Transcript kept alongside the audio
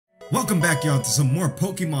Welcome back, y'all, to some more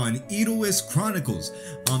Pokemon Edelweiss Chronicles.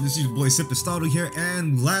 This is your boy Simpistotle here,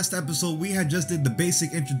 and last episode we had just did the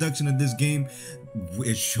basic introduction of this game.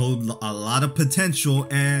 It showed a lot of potential,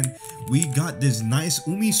 and we got this nice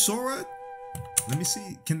Umisora. Let me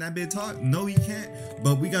see, can that be a talk? No, he can't.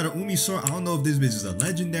 But we got an Umisora. I don't know if this bitch is a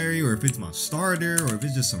legendary or if it's my starter or if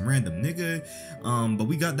it's just some random nigga. But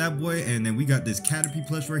we got that boy, and then we got this Caterpie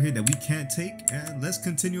plush right here that we can't take. And let's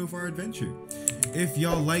continue with our adventure. If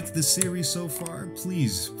y'all like the series so far,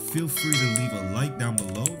 please feel free to leave a like down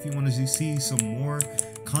below. If you want to see some more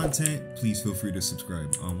content, please feel free to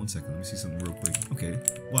subscribe. One second, let me see something real quick. Okay,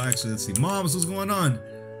 well actually, let's see. Moms, what's going on?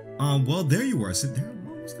 Well, there you are. Sit there.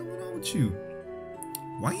 Mom, what's going on with you?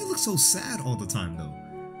 Why you look so sad all the time though?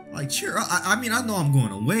 Like, cheer up. I mean, I know I'm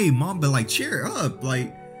going away, Mom, but like, cheer up.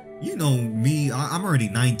 Like, you know me, I'm already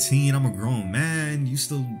 19. I'm a grown man.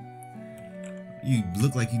 You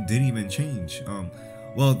look like you didn't even change.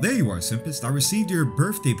 Well, there you are, Simpist. I received your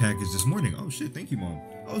birthday package this morning. Oh shit, thank you, Mom.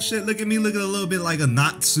 Oh shit, look at me looking a little bit like a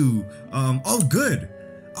Natsu. Oh good.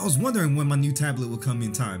 I was wondering when my new tablet would come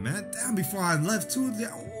in time, man. Damn, before I left too.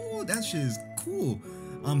 Oh, that shit is cool.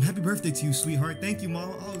 Happy birthday to you, sweetheart. Thank you,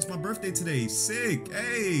 Mom. Oh, it's my birthday today. Sick.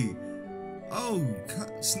 Hey. Oh,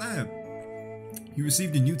 snap. You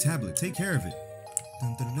received a new tablet. Take care of it.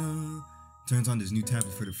 Dun, dun, dun. Turns on this new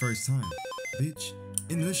tablet for the first time. Bitch.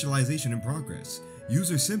 Initialization in progress.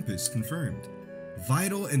 User Simpist confirmed.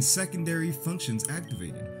 Vital and secondary functions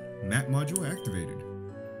activated. Map module activated.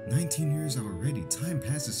 19 years already. Time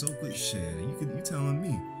passes so quick. Shit, you telling me.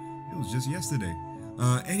 It was just yesterday.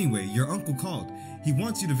 Anyway, your uncle called. He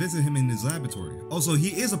wants you to visit him in his laboratory. Also, he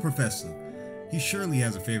is a professor. He surely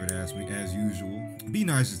has a favor to ask me, as usual. Be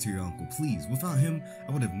nicer to your uncle, please. Without him,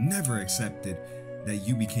 I would have never accepted that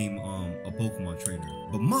you became, a Pokemon trainer.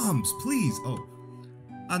 But moms, please! Oh,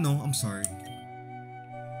 I know, I'm sorry.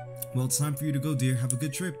 Well, it's time for you to go, dear. Have a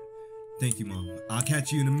good trip. Thank you, Mom. I'll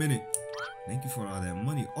catch you in a minute. Thank you for all that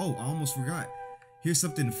money. Oh, I almost forgot. Here's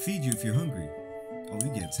something to feed you if you're hungry. Oh,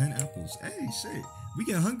 you get 10 apples. Hey, shit. We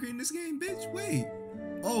get hungry in this game, bitch. Wait.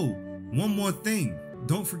 Oh, one more thing.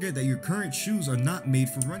 Don't forget that your current shoes are not made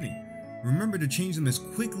for running. Remember to change them as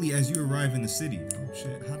quickly as you arrive in the city. Oh,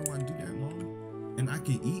 shit. How do I do that, Mom? And I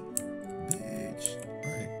can eat? Bitch.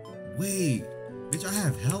 Alright. Wait. Bitch, I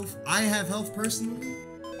have health? I have health personally?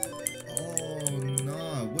 Oh,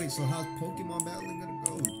 nah. Wait, so how's Pokemon battling gonna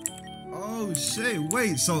go? Oh, shit.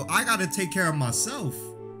 Wait, so I gotta take care of myself.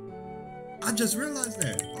 I just realized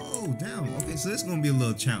that. Oh, damn. Okay, so this is gonna be a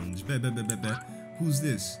little challenge. Bet. Who's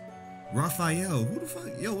this? Raphael. Who the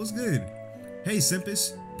fuck? Yo, what's good? Hey,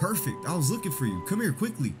 Simpis. Perfect. I was looking for you. Come here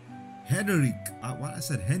quickly. Henrik. Why I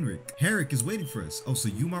said Henrik? Henrik is waiting for us. Oh, so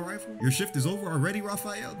you my rifle? Your shift is over already,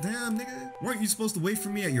 Raphael? Damn, nigga. Weren't you supposed to wait for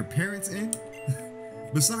me at your parents' inn?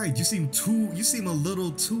 Besides, you seem a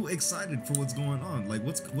little too excited for what's going on. Like,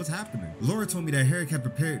 what's happening? Laura told me that Henrik had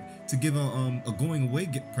prepared to give a going away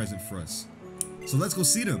present for us. So let's go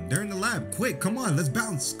see them. They're in the lab. Quick, come on, let's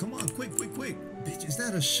bounce. Come on, quick. Bitch, is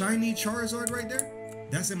that a shiny Charizard right there?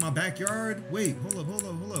 That's in my backyard. Wait, hold up.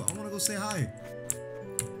 I wanna go say hi.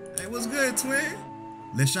 Hey, what's good, twin?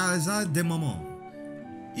 Le Charizard de maman.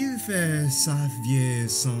 Il fait sa vie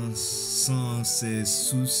sans se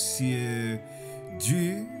soucier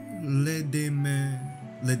du le demain.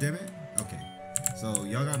 Le demain? Okay. So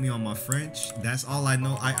y'all got me on my French. That's all I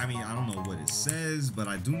know. I mean, I don't know what it says, but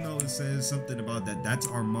I do know it says something about that. That's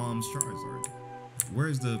our mom's Charizard.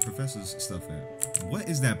 Where's the professor's stuff at? What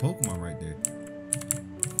is that Pokemon right there?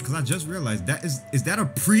 Because I just realized that is that a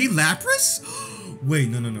pre-Lapras? Wait,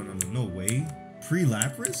 no way.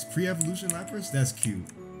 Pre-Lapras? Pre-evolution Lapras? That's cute.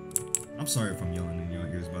 I'm sorry if I'm yelling in your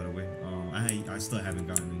ears, by the way. I still haven't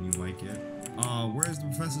gotten a new mic yet. Where's the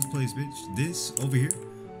professor's place, bitch? This over here?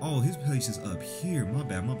 Oh, his place is up here. My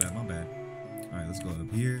bad. Alright, let's go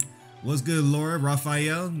up here. What's good, Laura?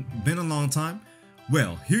 Raphael? Been a long time.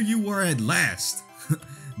 Well, here you are at last.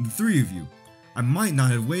 The three of you. I might not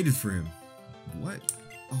have waited for him. What?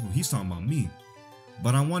 Oh, he's talking about me.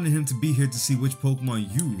 But I wanted him to be here to see which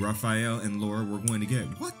Pokemon you, Raphael, and Laura were going to get.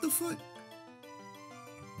 What the fuck?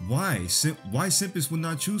 Why Simpis would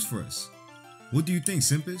not choose for us? What do you think,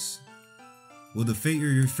 Simpis? Will the fate of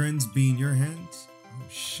your friends be in your hands? Oh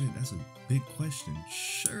shit, that's a big question.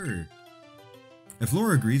 Sure. If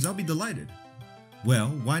Laura agrees, I'll be delighted. Well,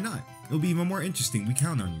 why not? It'll be even more interesting. We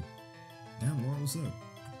count on you. Damn, Laura, what's up?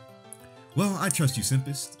 Well, I trust you,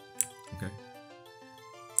 Simpist. Okay.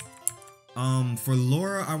 For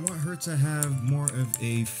Laura, I want her to have more of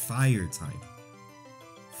a fire type.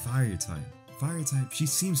 Fire type. She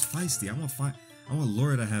seems feisty. I want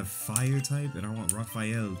Laura to have fire type, and I want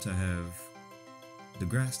Raphael to have The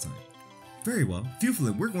grass type. Very well.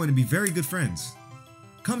 Fuflin, we're going to be very good friends.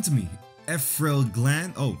 Come to me, Ephraim.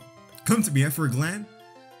 Oh, come to me, Ephraim.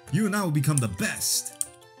 You and I will become the best.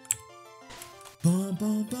 Ooh,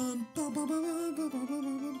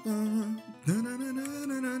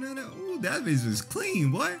 that bitch is clean,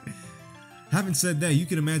 boy. Having said that, you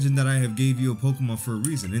can imagine that I have gave you a Pokemon for a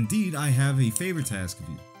reason. Indeed, I have a favor to ask of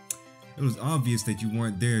you. It was obvious that you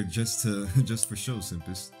weren't there just for show,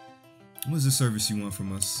 Simpist. What is the service you want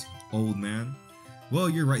from us, old man? Well,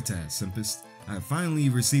 you're right to ask, Simpist. I have finally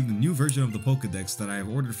received a new version of the Pokedex that I have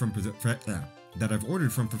ordered from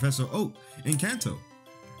Professor Oak in Kanto.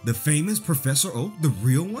 The famous Professor Oak, the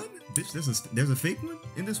real one? Bitch, there's a fake one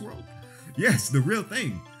in this world? Yes, the real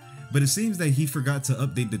thing. But it seems that he forgot to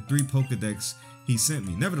update the 3 Pokedex he sent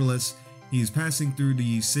me. Nevertheless, he is passing through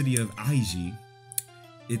the city of Aiji.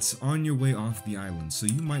 It's on your way off the island, so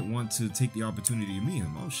you might want to take the opportunity to meet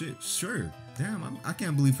him. Oh shit, sure. Damn, I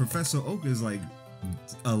can't believe Professor Oak is like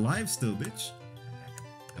alive still, bitch.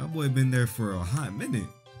 That boy been there for a hot minute.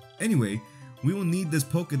 Anyway, we will need this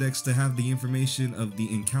Pokedex to have the information of the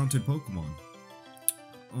encountered Pokemon.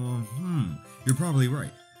 You're probably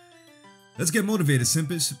right. Let's get motivated,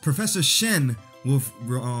 Simpist. Professor Shen will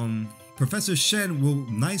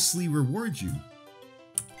nicely reward you.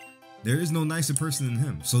 There is no nicer person than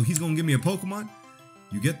him. So he's gonna give me a Pokemon.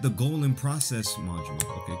 You get the goal in process module.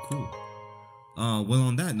 Okay, cool. Well,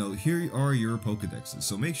 on that note, here are your Pokedexes.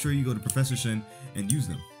 So make sure you go to Professor Shen and use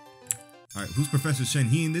them. All right, who's Professor Shen?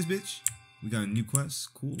 He in this bitch? We got a new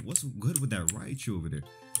quest. Cool. What's good with that Raichu over there?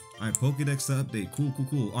 All right, Pokedex to update. Cool, cool,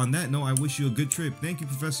 cool. On that note, I wish you a good trip. Thank you,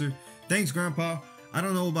 Professor. Thanks, Grandpa. I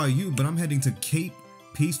don't know about you, but I'm heading to Cape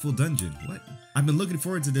Peaceful Dungeon. What? I've been looking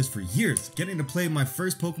forward to this for years. Getting to play my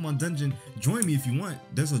first Pokemon dungeon. Join me if you want.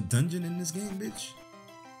 There's a dungeon in this game, bitch.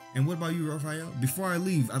 And what about you, Raphael? Before I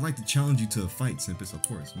leave, I'd like to challenge you to a fight, Simpist. Of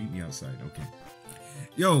course, meet me outside. Okay.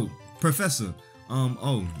 Yo, Professor.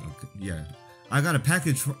 Oh, okay, yeah. I got a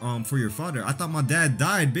package for your father. I thought my dad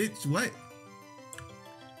died, bitch. What?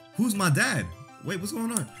 Who's my dad? Wait, what's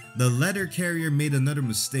going on? The letter carrier made another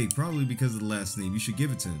mistake, probably because of the last name. You should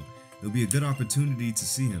give it to him. It'll be a good opportunity to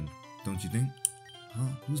see him, don't you think?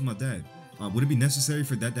 Huh? Who's my dad? Would it be necessary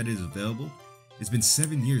for that is available? It's been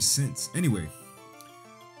 7 years since. Anyway,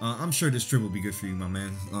 I'm sure this trip will be good for you, my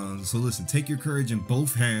man. So listen, take your courage in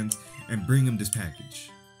both hands and bring him this package.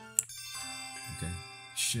 Okay.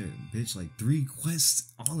 Shit, bitch, like 3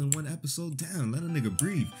 quests all in one episode? Damn, let a nigga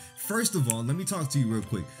breathe. First of all, let me talk to you real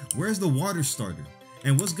quick. Where's the water starter?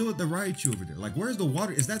 And what's good with the Raichu over there? Like, where's the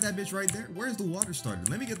water? Is that bitch right there? Where's the water starter?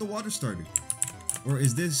 Let me get the water starter. Or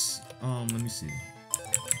is this, let me see.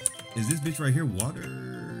 Is this bitch right here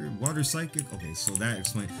water psychic? Okay, so that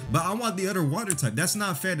explains. But I want the other water type. That's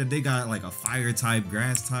not fair that they got like a fire type,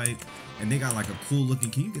 grass type, and they got like a cool looking.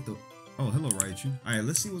 Can you get the, oh, hello Raichu. All right,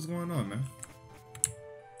 let's see what's going on, man.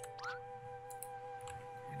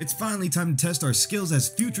 It's finally time to test our skills as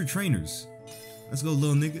future trainers. Let's go,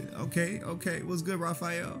 little nigga. Okay, okay. What's good,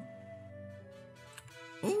 Raphael?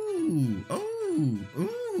 Ooh, ooh,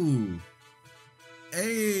 ooh.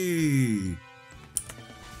 Hey.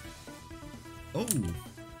 Oh.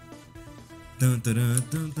 Dun dun dun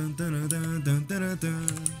dun dun dun dun dun dun dun.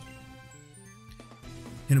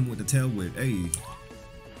 Hit him with the tail whip. Hey.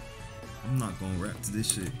 I'm not gonna rap to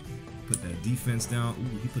this shit. Put that defense down.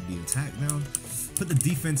 Ooh, he put the attack down. Put the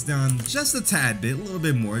defense down just a tad bit, a little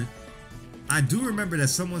bit more. I do remember that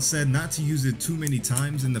someone said not to use it too many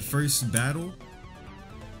times in the first battle.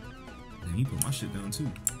 And he put my shit down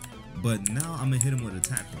too. But now I'm gonna hit him with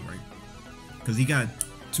attack though, right? Cause he got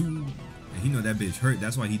 2, and he know that bitch hurt.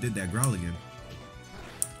 That's why he did that growl again.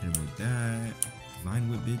 Hit him with that. Vine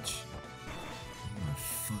Whip, bitch. Oh my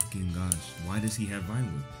fucking gosh. Why does he have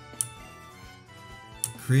Vine Whip?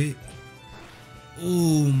 Crit.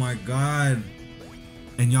 Oh my god.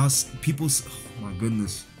 And y'all, people, oh my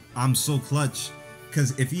goodness. I'm so clutch.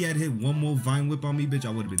 Cause if he had hit one more Vine Whip on me, bitch, I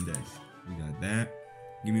would have been dead. We got that.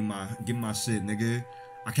 Give me my shit, nigga.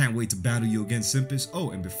 I can't wait to battle you against Simpist.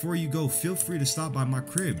 Oh, and before you go, feel free to stop by my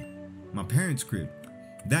crib. My parents' crib.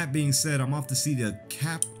 That being said, I'm off to see the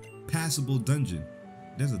Cap Passable Dungeon.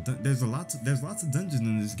 There's lots of dungeons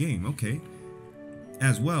in this game, okay.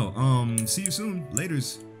 As well. See you soon.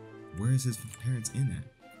 Laters. Where is his parents in at?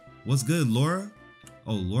 What's good, Laura?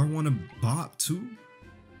 Oh, Laura wanna bop too?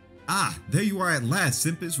 Ah, there you are at last,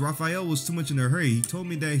 Simpist. Raphael was too much in a hurry. He told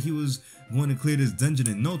me that he was going to clear this dungeon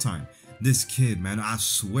in no time. This kid, man, I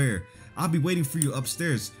swear. I'll be waiting for you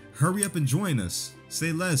upstairs. Hurry up and join us.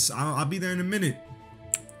 Say less. I'll be there in a minute.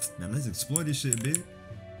 Now let's explore this shit, bitch.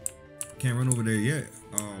 Can't run over there yet.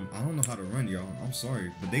 I don't know how to run, y'all. I'm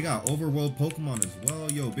sorry, but they got overworld Pokemon as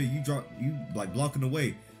well. Yo, big, you like blocking the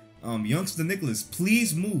way. Youngster Nicholas,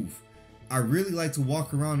 please move. I really like to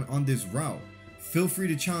walk around on this route. Feel free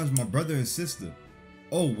to challenge my brother and sister.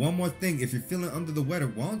 Oh, one more thing. If you're feeling under the weather,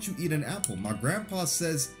 why don't you eat an apple? My grandpa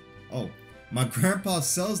sells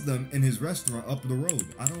them in his restaurant up the road.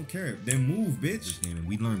 I don't care. Then move, bitch. Damn,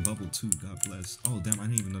 we learned Bubble too. God bless. Oh, damn, I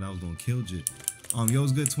didn't even know that was gonna kill Jit. Yo,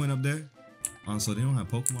 it's good, twin up there. So they don't have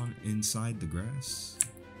Pokemon inside the grass.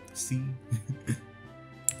 See?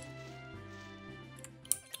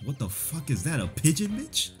 What the fuck is that? A pigeon,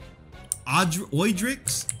 bitch?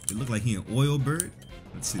 Oidrix? It looked like he an oil bird.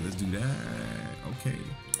 Let's see, let's do that. Okay.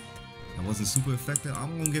 That wasn't super effective.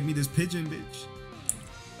 I'm gonna get me this pigeon, bitch.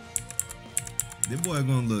 This boy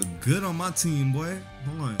gonna look good on my team, boy.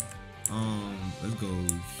 Hold on. Let's go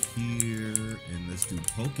here and let's do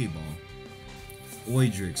Pokeball.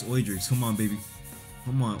 Oidrix, come on, baby.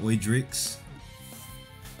 Come on, Oidrix.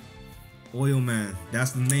 Oil Man,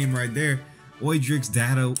 that's the name right there. Oidrix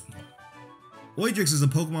Dado. Oidrix is a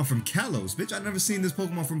Pokemon from Kalos. Bitch, I've never seen this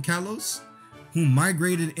Pokemon from Kalos, who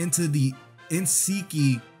migrated into the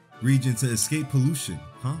Insiki region to escape pollution.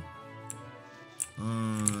 Huh?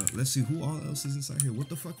 Let's see who all else is inside here. What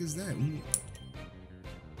the fuck is that?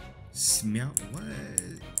 Smell what?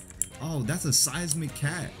 Oh, that's a seismic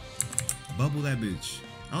cat. Bubble that bitch.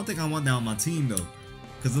 I don't think I want that on my team though,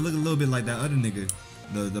 cause it look a little bit like that other nigga,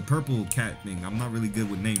 the purple cat thing. I'm not really good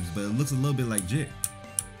with names, but it looks a little bit like Jit.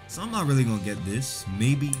 So I'm not really gonna get this.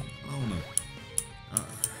 Maybe, I don't know.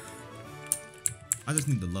 I just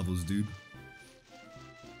need the levels, dude.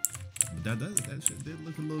 But that shit did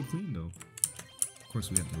look a little clean though. Of course,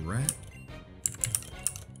 we have the rat.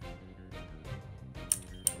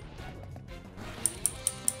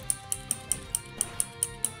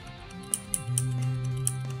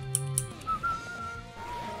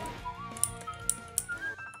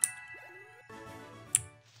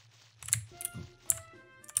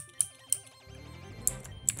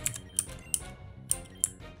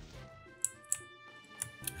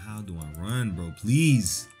 How do I run, bro?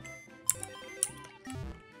 Please.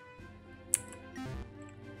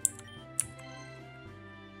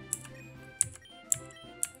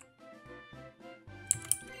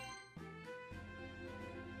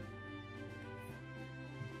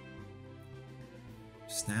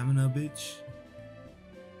 Stamina, bitch.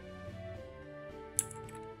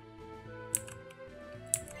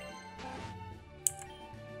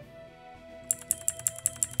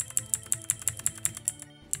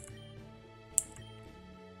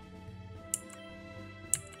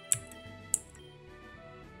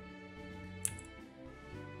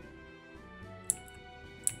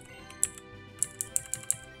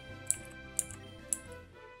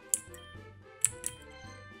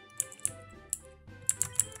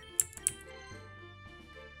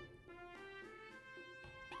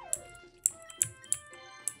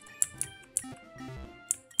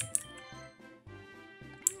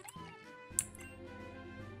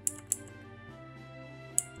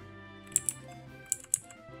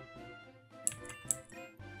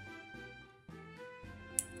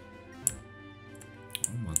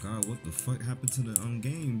 Oh my god, what the fuck happened to the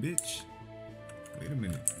game, bitch? Wait a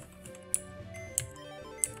minute.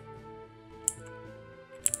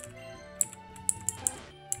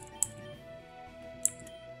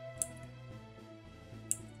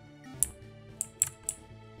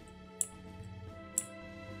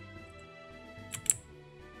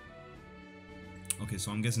 Okay,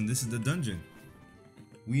 so I'm guessing this is the dungeon.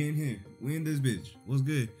 We in here. We in this bitch. What's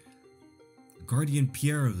good? Guardian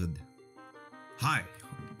Pierre. Hi,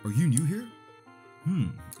 are you new here?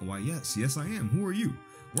 Why yes, I am. Who are you?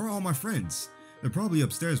 Where are all my friends? They're probably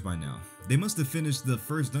upstairs by now. They must have finished the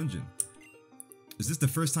first dungeon. Is this the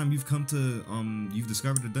first time you've come to, you've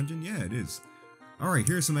discovered a dungeon? Yeah, it is. Alright,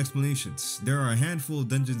 here are some explanations. There are a handful of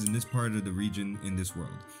dungeons in this part of the region in this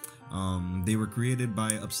world. They were created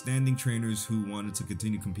by upstanding trainers who wanted to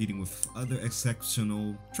continue competing with other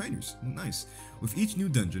exceptional trainers. Nice. With each new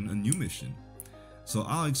dungeon, a new mission. So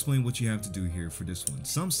I'll explain what you have to do here for this one.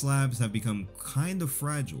 Some slabs have become kind of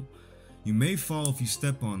fragile. You may fall if you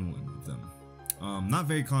step on one of them. Not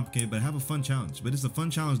very complicated, but have a fun challenge. But it's a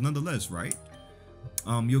fun challenge nonetheless, right?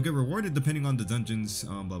 You'll get rewarded depending on the dungeons,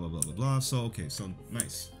 blah, blah, blah, blah, blah. So, okay, so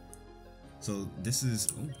nice. So this is,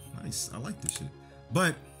 oh, nice. I like this shit.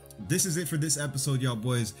 But this is it for this episode, y'all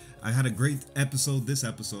boys. I had a great episode this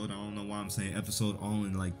episode. I don't know why I'm saying episode all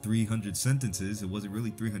in like 300 sentences. It wasn't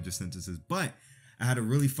really 300 sentences, but I had a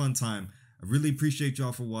really fun time. I really appreciate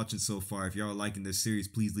y'all for watching so far. If y'all are liking this series,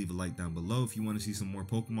 please leave a like down below. If you want to see some more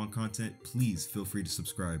Pokemon content, please feel free to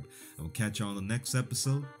subscribe. I will catch y'all on the next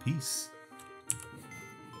episode. Peace.